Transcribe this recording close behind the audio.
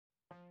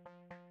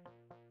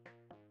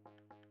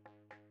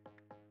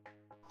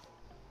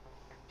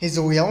His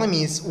real name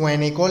is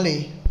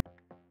Colley.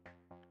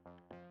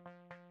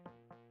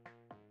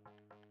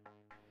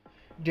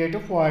 Date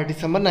of birth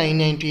December 9,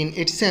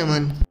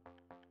 1987.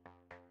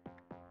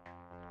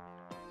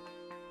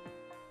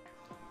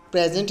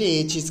 Present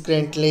age is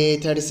currently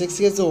 36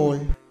 years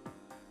old.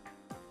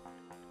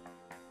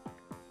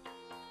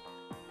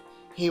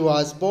 He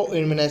was born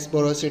in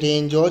Minesboro City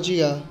in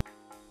Georgia.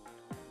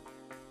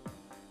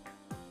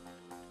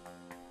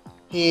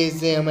 He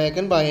is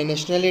American by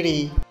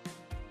nationality.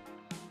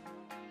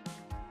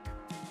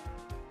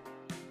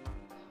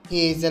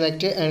 He is an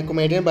actor and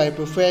comedian by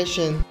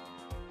profession.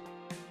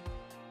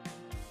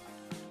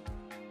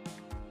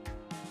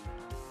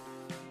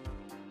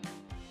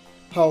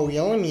 Her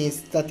real name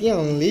is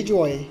Tatiana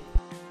Joy.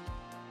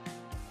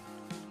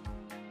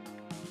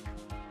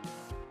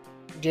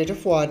 Date of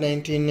birth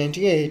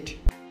 1998.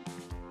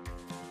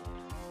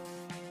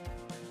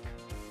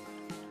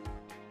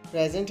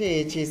 Present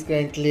age is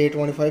currently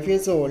 25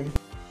 years old.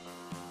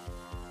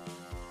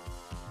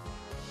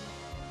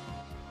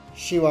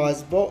 She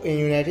was born in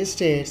United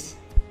States.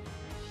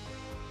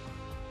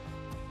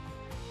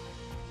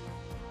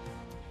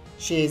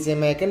 She is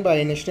American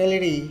by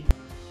nationality.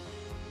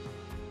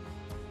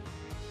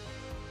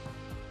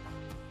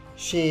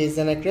 She is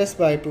an actress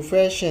by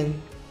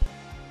profession.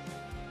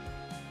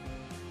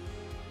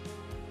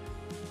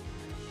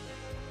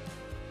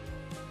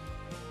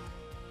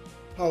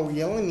 Her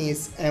real name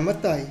is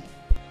Amatai.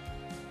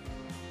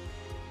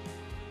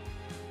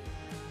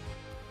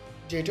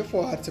 Date of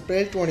birth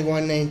April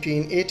 21,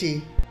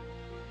 1980.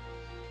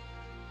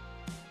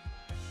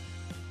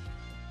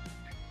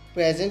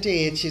 Present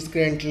age is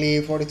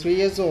currently 43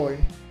 years old.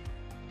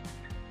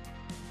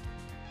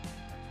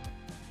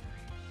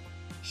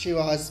 She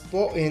was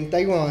born in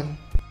Taiwan.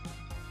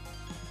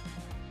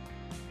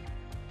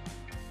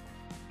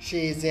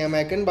 She is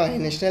American by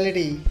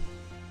nationality.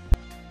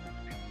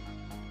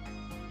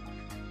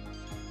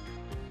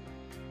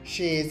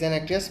 She is an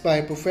actress by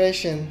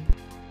profession.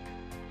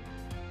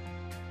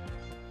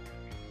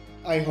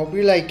 I hope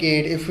you like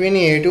it. If you're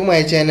new to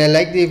my channel,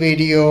 like the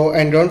video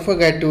and don't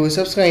forget to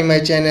subscribe my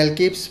channel.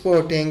 Keep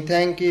supporting.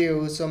 Thank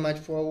you so much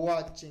for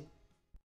watching.